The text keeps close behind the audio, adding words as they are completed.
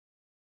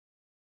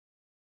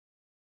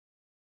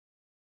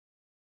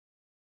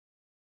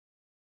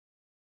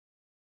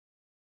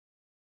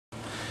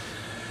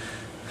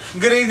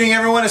Good evening,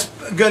 everyone.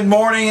 Good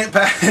morning.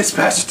 It's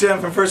Pastor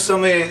Tim from First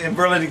Assembly in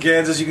Burlington,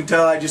 Kansas. You can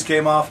tell I just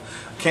came off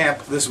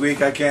camp this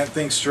week. I can't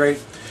think straight.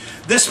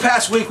 This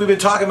past week we've been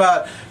talking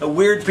about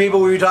weird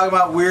people. We've been talking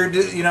about weird,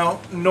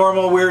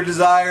 normal weird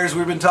desires.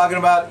 We've been talking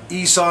about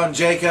Esau and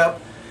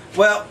Jacob.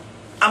 Well,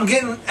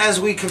 as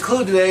we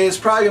conclude today, it's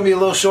probably going to be a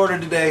little shorter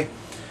today,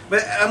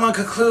 but I'm going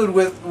to conclude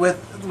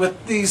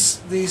with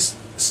these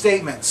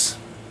statements.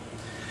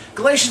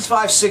 Galatians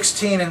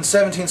 5:16 and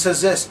 17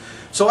 says this: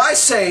 "So I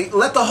say,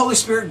 let the Holy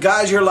Spirit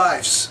guide your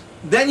lives.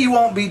 Then you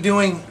won't be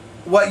doing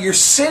what your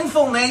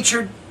sinful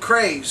nature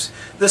craves.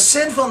 The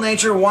sinful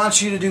nature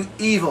wants you to do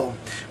evil,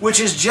 which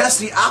is just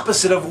the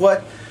opposite of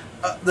what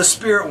the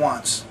Spirit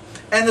wants.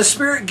 And the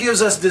Spirit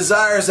gives us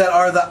desires that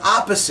are the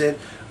opposite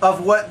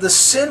of what the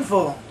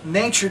sinful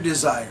nature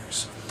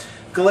desires."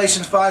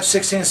 Galatians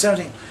 5:16 and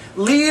 17.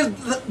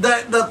 Leave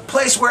the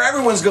place where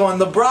everyone's going,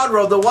 the broad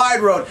road, the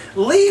wide road.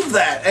 Leave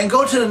that and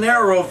go to the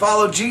narrow road.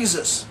 Follow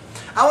Jesus.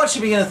 I want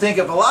you to begin to think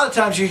of, a lot of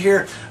times you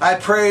hear, I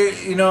pray,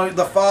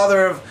 the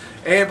father of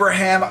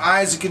Abraham,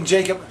 Isaac, and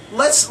Jacob.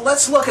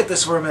 Let's look at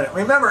this for a minute.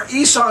 Remember,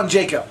 Esau and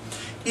Jacob.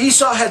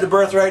 Esau had the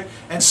birthright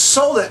and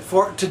sold it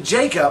to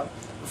Jacob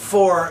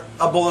for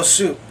a bowl of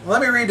soup. Let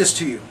me read this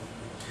to you.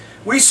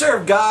 We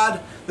serve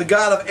God, the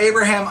God of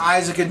Abraham,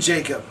 Isaac, and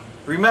Jacob.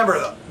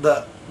 Remember,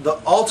 the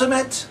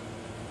ultimate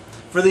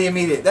for the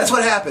immediate. That's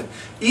what happened.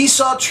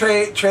 Esau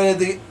traded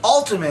the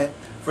ultimate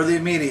for the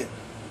immediate.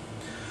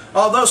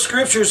 Although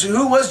scriptures,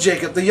 who was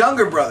Jacob? The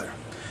younger brother.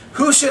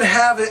 Who should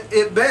have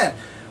it been?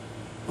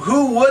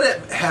 Who would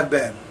it have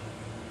been?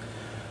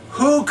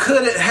 Who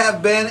could it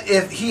have been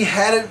if he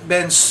hadn't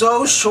been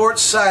so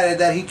short-sighted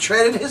that he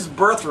traded his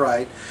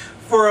birthright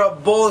for a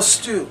bowl of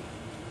stew?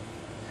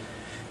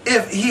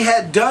 If he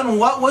had done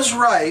what was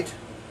right,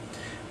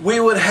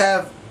 we would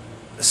have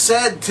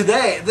said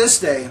today, this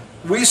day,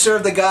 we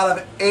serve the God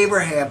of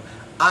Abraham,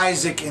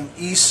 Isaac, and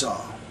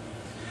Esau.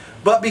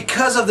 But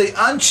because of the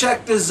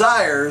unchecked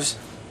desires,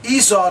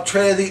 Esau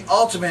traded the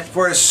ultimate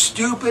for a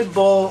stupid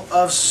bowl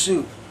of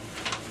soup.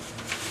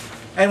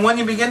 And when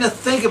you begin to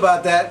think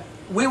about that,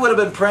 we would have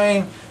been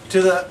praying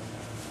to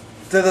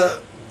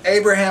the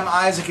Abraham,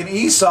 Isaac, and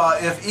Esau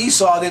if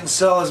Esau didn't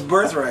sell his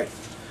birthright.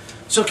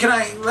 So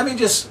let me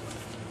just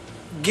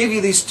give you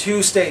these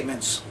two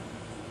statements.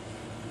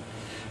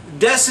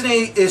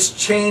 Destiny is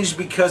changed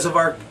because of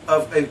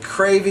a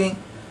craving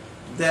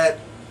that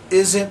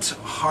isn't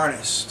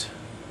harnessed.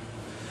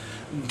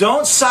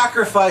 Don't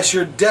sacrifice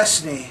your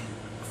destiny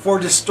for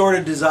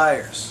distorted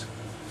desires.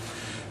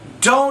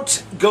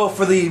 Don't go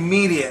for the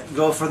immediate,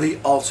 go for the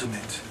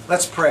ultimate.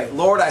 Let's pray.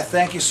 Lord, I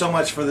thank you so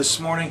much for this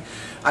morning.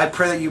 I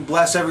pray that you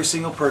bless every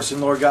single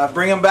person, Lord God.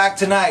 Bring them back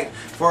tonight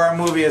for our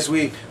movie as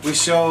we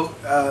show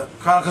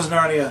Chronicles of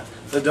Narnia,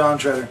 The Dawn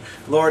Treader.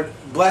 Lord,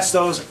 bless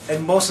those,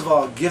 and most of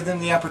all, give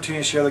them the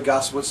opportunity to share the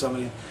gospel with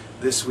somebody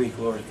this week,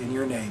 Lord, in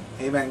your name.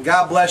 Amen.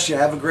 God bless you.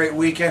 Have a great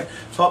weekend.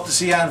 Hope to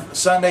see you on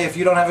Sunday. If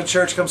you don't have a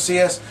church, come see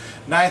us.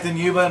 9th and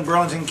Yuba in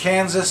Burlington,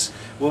 Kansas.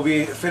 We'll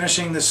be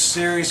finishing this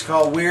series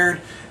called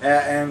Weird,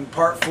 and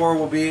part 4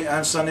 will be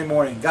on Sunday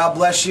morning. God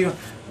bless you.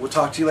 We'll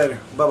talk to you later.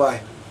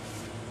 Bye-bye.